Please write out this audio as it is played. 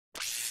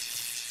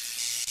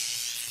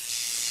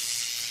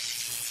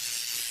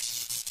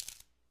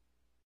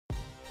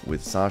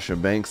With Sasha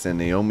Banks and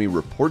Naomi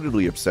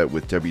reportedly upset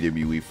with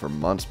WWE for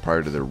months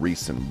prior to their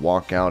recent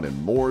walkout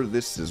and more,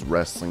 this is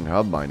Wrestling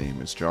Hub. My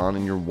name is John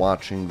and you're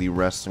watching the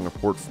Wrestling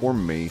Report for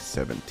May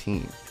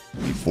 17th.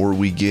 Before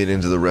we get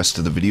into the rest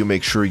of the video,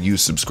 make sure you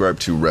subscribe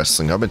to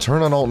Wrestling Hub and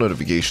turn on all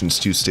notifications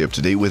to stay up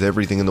to date with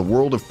everything in the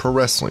world of pro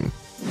wrestling.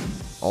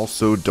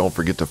 Also, don't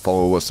forget to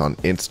follow us on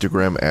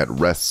Instagram at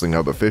Wrestling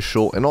Hub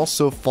Official and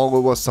also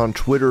follow us on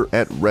Twitter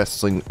at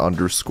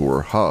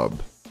Wrestling_Hub.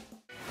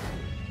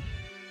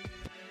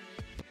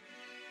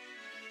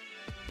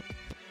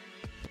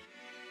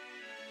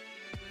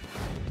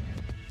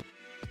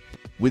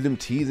 With him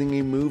teasing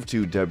a move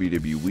to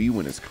WWE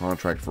when his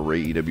contract for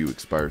AEW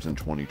expires in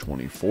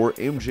 2024,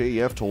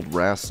 MJF told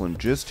Wrestling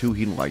just who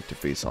he'd like to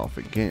face off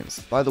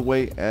against. By the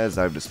way, as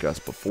I've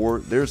discussed before,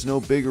 there's no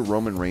bigger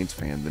Roman Reigns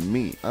fan than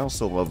me. I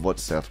also love what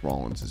Seth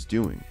Rollins is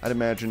doing. I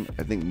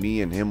think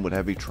me and him would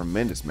have a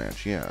tremendous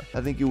match, yeah.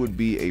 I think it would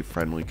be a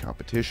friendly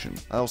competition.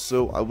 I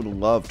would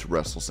love to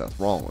wrestle Seth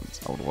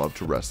Rollins. I would love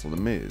to wrestle The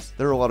Miz.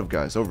 There are a lot of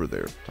guys over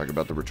there. Talk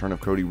about the return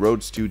of Cody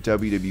Rhodes to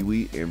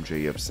WWE,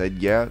 MJF said,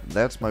 yeah,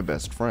 that's my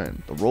best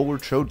friend, the roller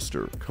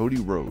chodester,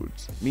 Cody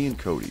Rhodes. Me and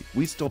Cody,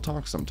 we still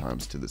talk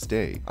sometimes to this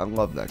day. I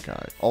love that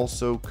guy.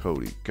 Also,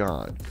 Cody,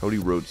 God, Cody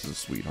Rhodes is a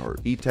sweetheart.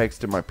 He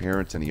texted my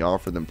parents and he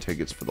offered them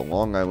tickets for the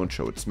Long Island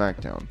show at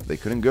SmackDown. They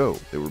couldn't go,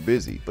 they were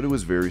busy, but it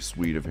was very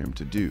sweet of him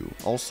to do.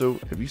 Also,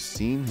 have you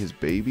seen his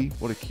baby?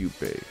 What a cute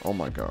babe. Oh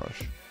my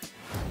gosh.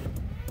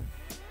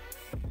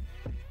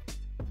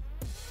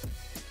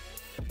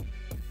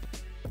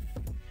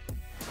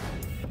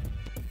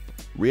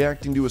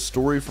 Reacting to a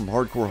story from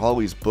Hardcore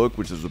Holly's book,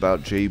 which is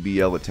about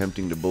JBL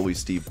attempting to bully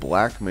Steve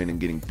Blackman and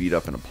getting beat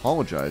up and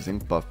apologizing,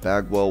 Buff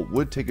Bagwell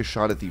would take a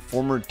shot at the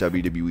former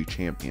WWE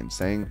champion,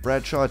 saying,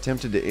 "Bradshaw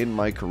attempted to end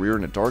my career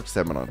in a dark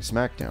segment on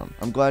SmackDown.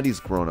 I'm glad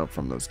he's grown up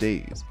from those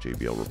days."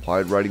 JBL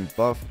replied, writing,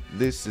 "Buff,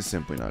 this is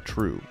simply not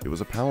true. It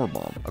was a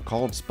powerbomb, a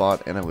called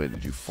spot, and I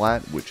landed you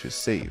flat, which is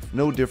safe.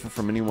 No different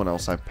from anyone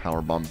else I've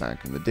powerbombed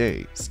back in the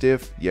day.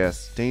 Stiff,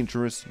 yes.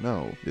 Dangerous,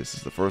 no. This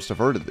is the first I've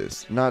heard of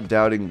this. Not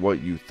doubting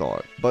what you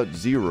thought, but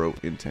zero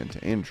intent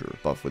to injure."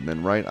 Buff would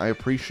then write, "I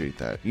appreciate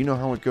that. You know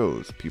how it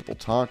goes. People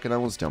talk and I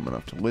was dumb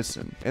enough to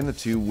listen." And the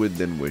two would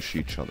then wish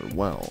each other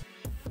well.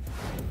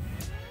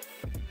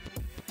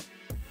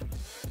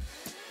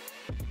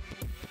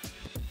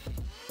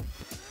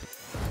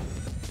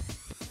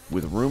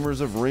 With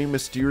rumors of Rey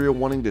Mysterio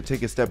wanting to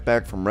take a step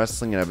back from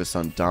wrestling and have his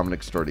son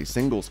Dominik start a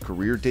singles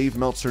career, Dave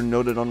Meltzer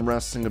noted on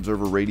Wrestling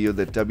Observer Radio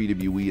that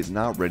WWE is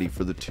not ready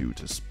for the two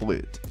to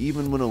split.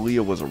 Even when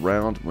Aaliyah was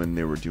around, when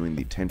they were doing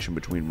the tension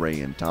between Rey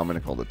and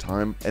Dominik all the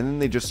time, and then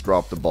they just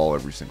drop the ball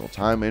every single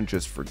time and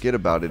just forget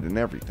about it and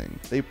everything.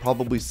 They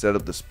probably set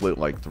up the split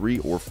like 3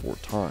 or 4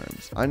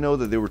 times. I know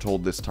that they were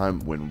told this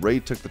time when Rey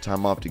took the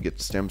time off to get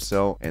the stem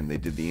cell and they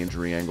did the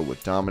injury angle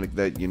with Dominik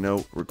that, you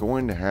know, we're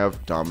going to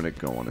have Dominik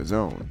go on his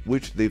own.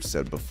 Which they've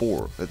said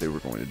before that they were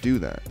going to do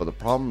that. But the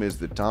problem is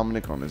that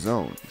Dominik on his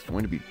own is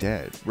going to be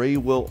dead. Rey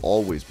will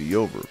always be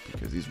over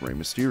because he's Rey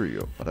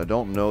Mysterio, but I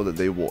don't know that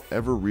they will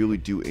ever really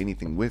do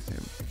anything with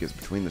him because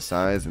between the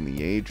size and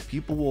the age,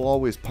 people will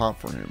always pop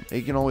for him.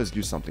 They can always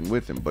do something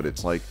with him, but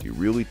it's like, do you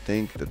really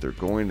think that they're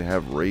going to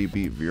have Rey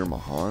beat Veer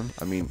Mahaan?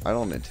 I mean, I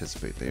don't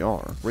anticipate they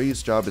are.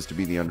 Rey's job is to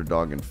be the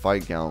underdog and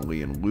fight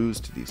gallantly and lose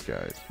to these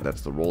guys.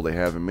 That's the role they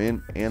have him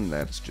in, and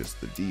that's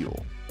just the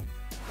deal.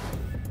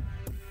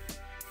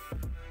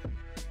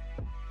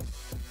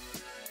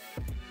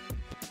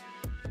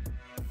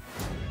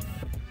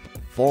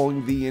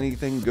 Following the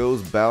Anything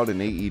Goes bout in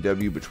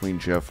AEW between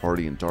Jeff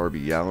Hardy and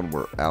Darby Allin,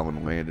 where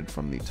Allin landed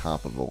from the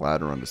top of the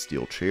ladder onto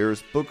steel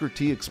chairs, Booker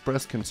T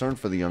expressed concern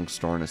for the young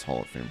star in his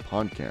Hall of Fame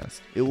podcast.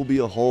 It will be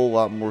a whole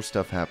lot more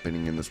stuff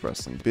happening in this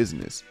wrestling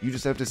business. You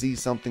just have to see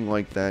something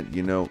like that,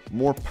 you know,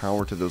 more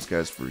power to those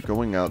guys for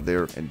going out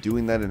there and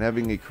doing that and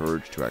having a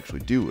courage to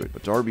actually do it.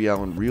 But Darby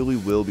Allin really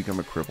will become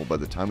a cripple by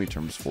the time he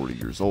turns 40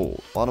 years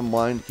old. Bottom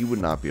line, he would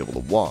not be able to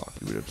walk.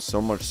 He would have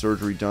so much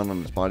surgery done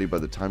on his body by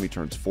the time he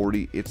turns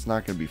 40, it's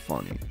not going to be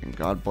funny, and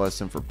God bless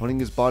him for putting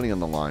his body on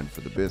the line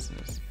for the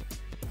business.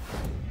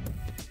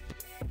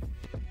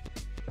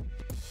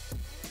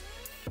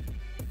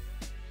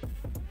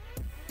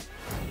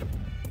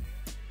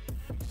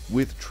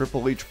 With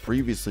Triple H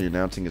previously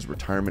announcing his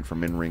retirement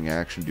from in-ring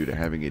action due to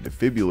having a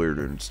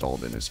defibrillator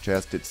installed in his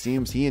chest, it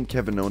seems he and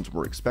Kevin Owens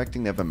were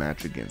expecting to have a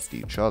match against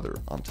each other.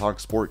 On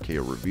TalkSport,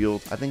 KO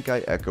revealed, "I think I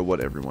echo what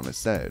everyone has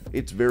said.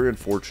 It's very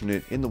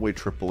unfortunate in the way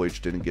Triple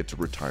H didn't get to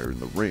retire in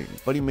the ring,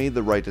 but he made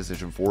the right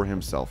decision for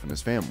himself and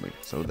his family,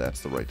 so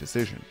that's the right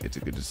decision. It's a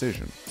good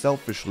decision.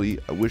 Selfishly,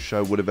 I wish I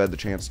would have had the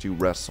chance to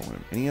wrestle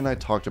him, and he and I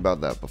talked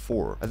about that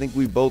before. I think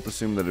we both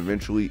assumed that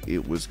eventually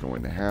it was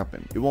going to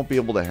happen. It won't be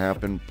able to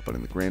happen, but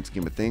in the grand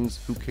scheme of things,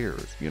 who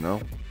cares, you know?"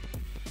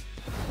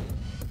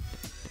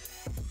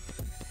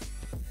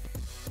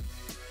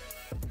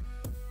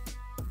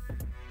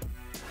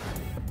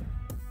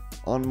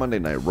 On Monday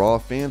Night Raw,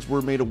 fans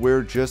were made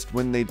aware just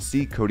when they'd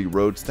see Cody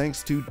Rhodes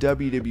thanks to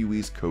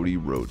WWE's Cody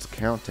Rhodes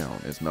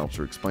Countdown, as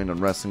Meltzer explained on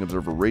Wrestling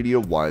Observer Radio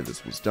why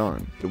this was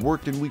done. It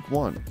worked in week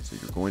 1, so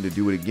you're going to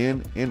do it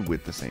again and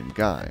with the same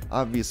guy.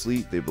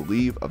 Obviously, they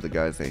believe of the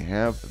guys they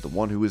have that the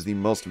one who is the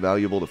most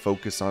valuable to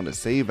focus on to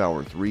save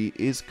Hour 3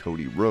 is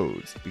Cody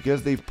Rhodes,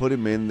 because they've put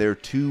him in there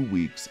 2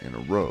 weeks in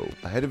a row.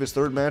 Ahead of his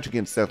third match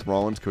against Seth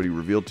Rollins, Cody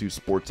revealed to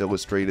Sports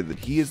Illustrated that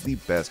he is the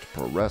best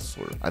pro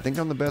wrestler. I think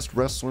I'm the best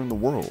wrestler in the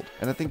world,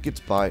 and I think it's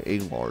by a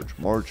large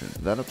margin.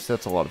 That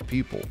upsets a lot of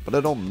people, but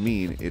I don't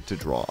mean it to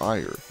draw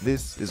ire.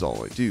 This is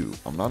all I do.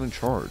 I'm not in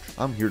charge.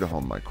 I'm here to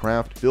hone my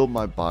craft, build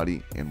my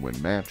body, and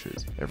win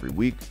matches. Every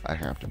week, I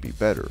have to be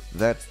better.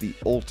 That's the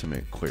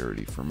ultimate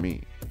clarity for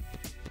me.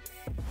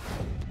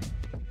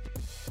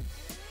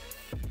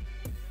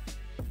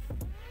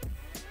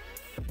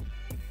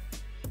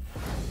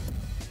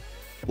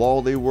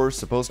 While they were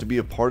supposed to be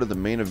a part of the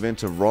main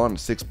event of Raw in a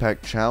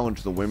six-pack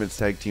challenge, the women's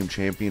tag team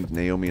champions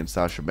Naomi and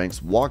Sasha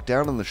Banks walked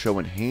out on the show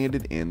and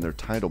handed in their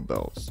title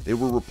belts. They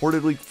were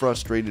reportedly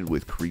frustrated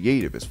with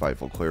creative, as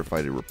Fightful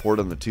clarified a report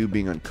on the two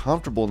being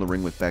uncomfortable in the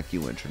ring with Becky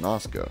Lynch and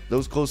Asuka.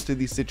 Those close to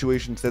the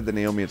situation said that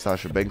Naomi and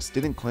Sasha Banks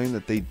didn't claim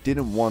that they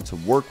didn't want to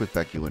work with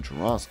Becky Lynch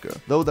and Asuka,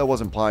 though that was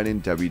implied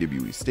in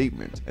WWE's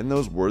statement, and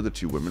those were the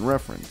two women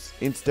referenced.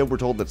 Instead, we're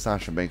told that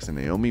Sasha Banks and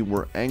Naomi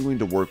were angling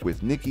to work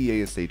with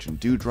Nikki ASH and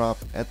Doudrop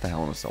at the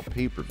Hell in a Cell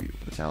pay-per-view.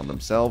 The talent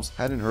themselves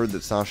hadn't heard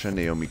that Sasha and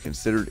Naomi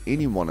considered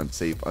anyone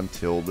unsafe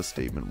until the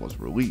statement was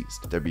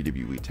released.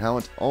 WWE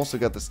talent also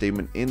got the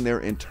statement in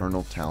their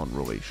internal talent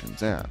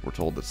relations app. We're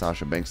told that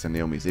Sasha Banks and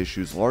Naomi's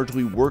issues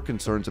largely were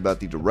concerns about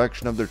the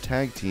direction of their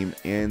tag team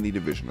and the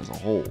division as a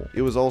whole.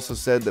 It was also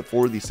said that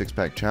for the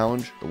six-pack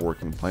challenge, the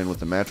working plan with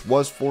the match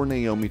was for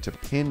Naomi to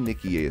pin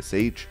Nikki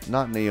ASH,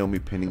 not Naomi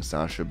pinning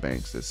Sasha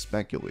Banks as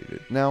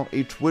speculated. Now,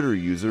 a Twitter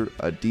user,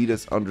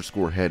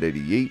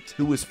 Adidas_head88,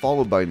 who was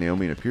followed by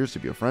Naomi and appears to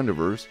be a friend of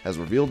hers, has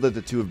revealed that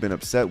the two have been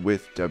upset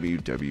with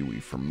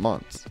WWE for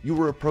months. You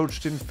were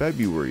approached in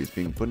February as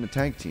being put in a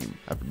tag team,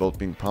 after both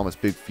being promised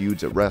big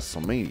feuds at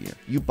WrestleMania.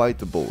 You bite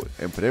the bullet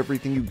and put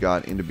everything you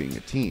got into being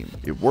a team.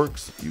 It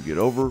works, you get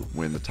over,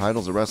 win the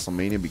titles at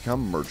WrestleMania and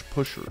become merch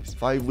pushers.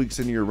 5 weeks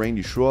into your reign,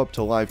 you show up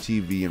to live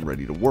TV and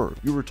ready to work.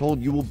 You were told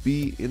you will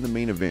be in the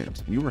main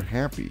event. You were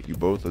happy. You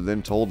both are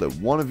then told that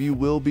one of you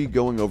will be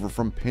going over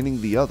from pinning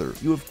the other.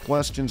 You have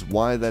questions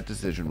why that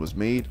decision was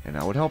made and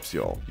how it helps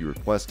y'all. You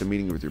request a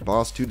meeting with your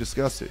boss to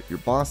discuss it. Your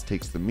boss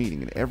takes the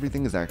meeting and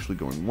everything is actually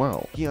going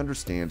well. He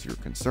understands your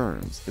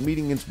concerns. The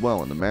meeting ends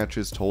well and the match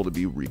is told to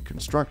be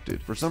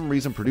reconstructed. For some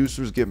reason,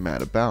 producers get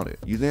mad about it.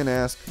 You then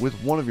ask, with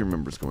one of your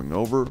members going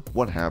over,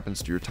 what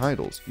happens to your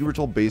titles? You were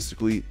told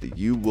basically that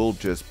you will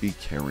just be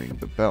carrying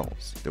the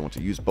belts. They want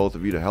to use both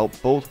of you to help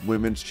both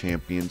women's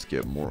champions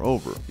get more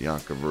over.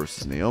 Bianca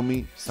versus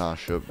Naomi,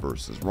 Sasha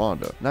versus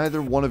Ronda.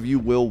 Neither one of you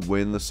will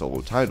win the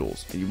solo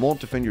titles, and you won't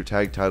defend your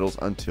tag titles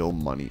until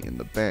Money in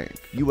the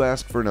Bank. You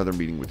ask for another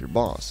meeting with your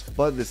boss,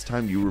 but this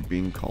time you were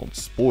being called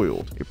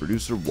spoiled. A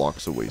producer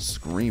walks away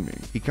screaming.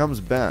 He comes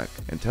back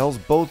and tells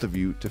both of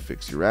you to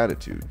fix your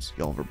attitudes.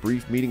 Y'all have a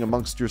brief meeting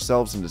amongst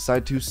yourselves and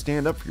decide to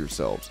stand up for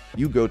yourselves.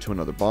 You go to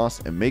another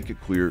boss and make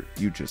it clear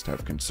you just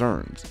have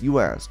concerns. You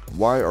ask,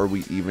 why are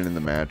we even in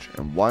the match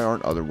and why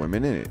aren't other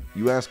women in it?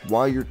 You ask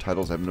why your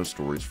titles have no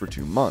stories for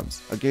 2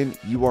 months. Again,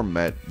 you are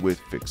met with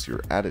fix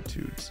your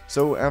attitudes.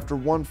 So after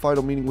one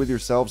final meeting with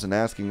yourselves and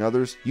asking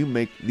others, you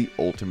make the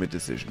ultimate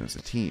decision as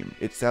a team.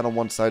 It sat on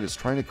one side as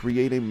trying to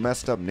create a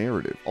messed up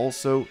narrative.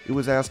 Also, it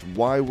was asked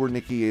why were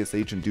Nikki ASH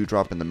and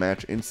Doudrop in the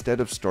match instead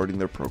of starting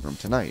their program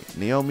tonight.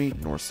 Naomi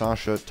nor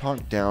Sasha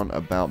talked down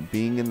about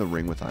being in the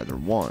ring with either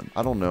one.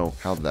 I don't know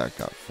how that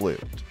got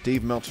flipped.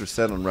 Dave Meltzer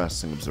said on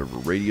Wrestling Observer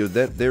Radio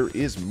that there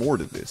is more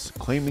to this,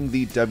 claiming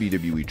the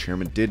WWE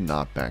chairman did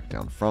not back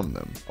down from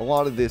them. A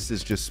lot of this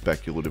is just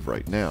speculative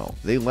right now.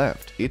 They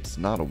left. It's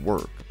not a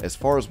work. As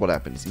far as what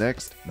happens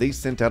next, they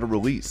sent out a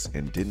release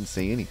and didn't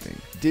say anything.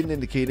 Didn't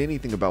indicate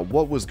anything about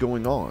what was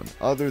going on,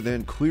 other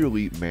than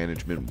clearly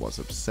management was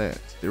upset.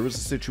 There was a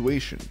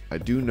situation. I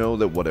do know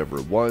that whatever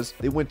it was,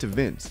 they went to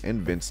Vince,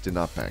 and Vince did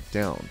not back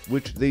down,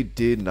 which they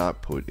did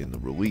not put in the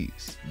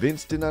release.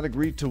 Vince did not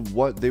agree to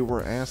what they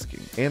were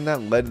asking, and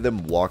that led to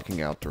them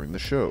walking out during the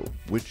show,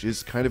 which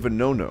is kind of a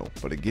no-no.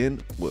 But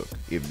again, look,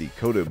 if the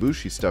Kota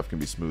Ibushi stuff can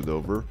be smoothed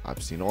over,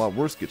 I've seen a lot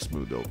worse get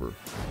smoothed over.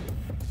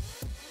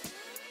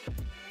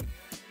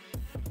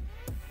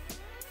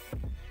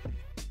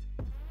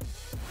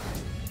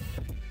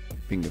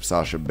 Speaking of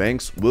Sasha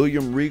Banks,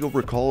 William Regal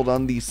recalled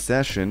on these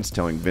sessions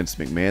telling Vince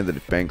McMahon that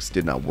if Banks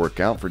did not work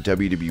out for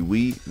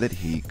WWE, that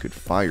he could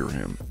fire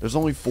him. There's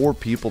only 4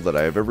 people that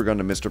I have ever gone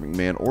to Mr.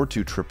 McMahon or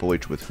to Triple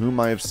H with whom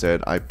I have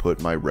said I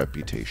put my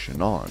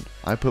reputation on.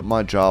 I put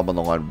my job on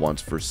the line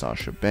once for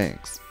Sasha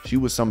Banks. She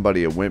was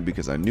somebody I went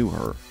because I knew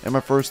her, and my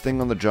first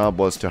thing on the job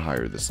was to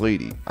hire this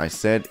lady. I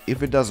said,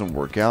 if it doesn't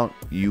work out,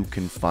 you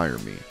can fire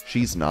me.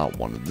 She's not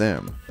one of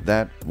them.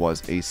 That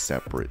was a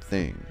separate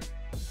thing.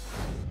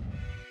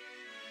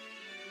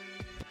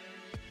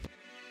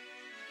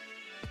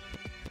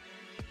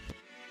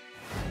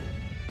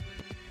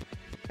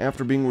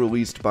 After being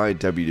released by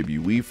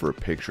WWE for a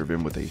picture of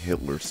him with a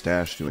Hitler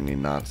stash doing a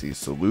Nazi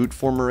salute,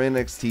 former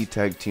NXT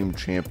Tag Team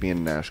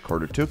Champion Nash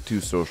Carter took to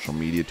social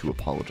media to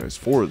apologize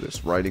for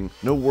this, writing,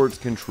 "No words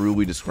can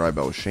truly describe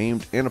how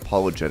ashamed and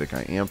apologetic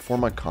I am for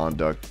my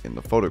conduct in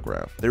the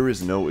photograph. There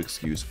is no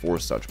excuse for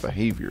such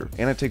behavior,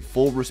 and I take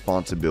full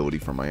responsibility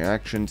for my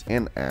actions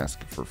and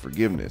ask for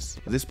forgiveness."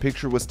 This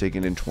picture was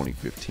taken in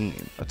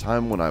 2015, a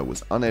time when I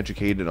was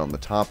uneducated on the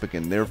topic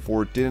and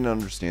therefore didn't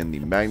understand the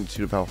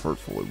magnitude of how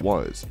hurtful it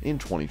was. In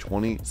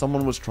 2020,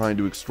 someone was trying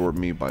to extort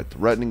me by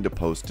threatening to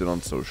post it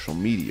on social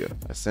media.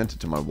 I sent it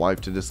to my wife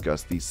to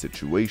discuss the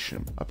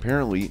situation.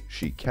 Apparently,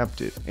 she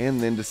kept it, and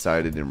then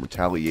decided in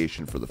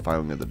retaliation for the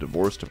filing of the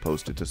divorce to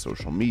post it to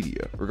social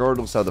media.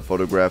 Regardless how the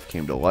photograph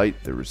came to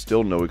light, there is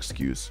still no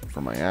excuse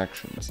for my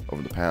actions.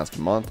 Over the past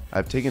month,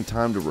 I've taken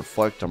time to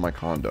reflect on my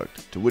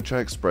conduct, to which I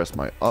express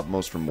my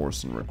utmost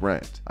remorse and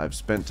regret. I've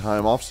spent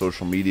time off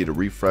social media to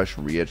refresh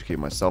and re-educate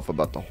myself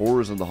about the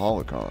horrors of the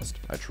Holocaust.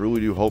 I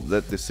truly do hope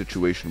that this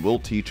situation will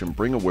teach and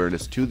bring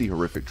awareness to the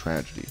horrific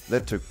tragedy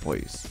that took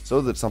place,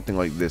 so that something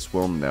like this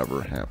will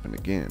never happen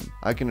again.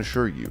 I can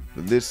assure you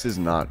that this is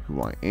not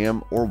who I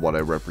am or what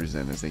I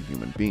represent as a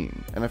human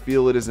being, and I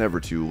feel it is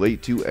never too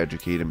late to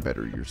educate and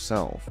better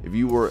yourself. If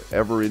you were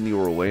ever in the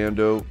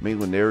Orlando,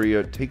 Maitland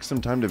area, take some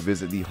time to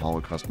visit the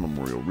Holocaust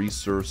Memorial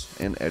Resource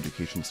and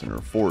Education Center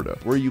of Florida,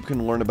 where you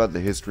can learn about the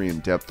history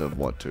and depth of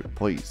what took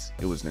place.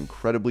 It was an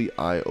incredibly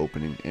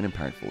eye-opening and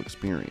impactful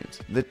experience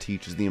that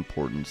teaches the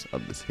importance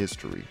of this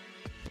history.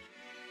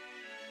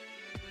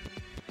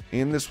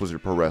 And this was your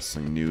pro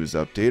wrestling news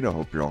update. I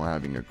hope you're all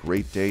having a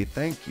great day.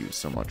 Thank you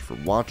so much for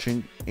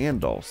watching,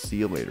 and I'll see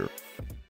you later.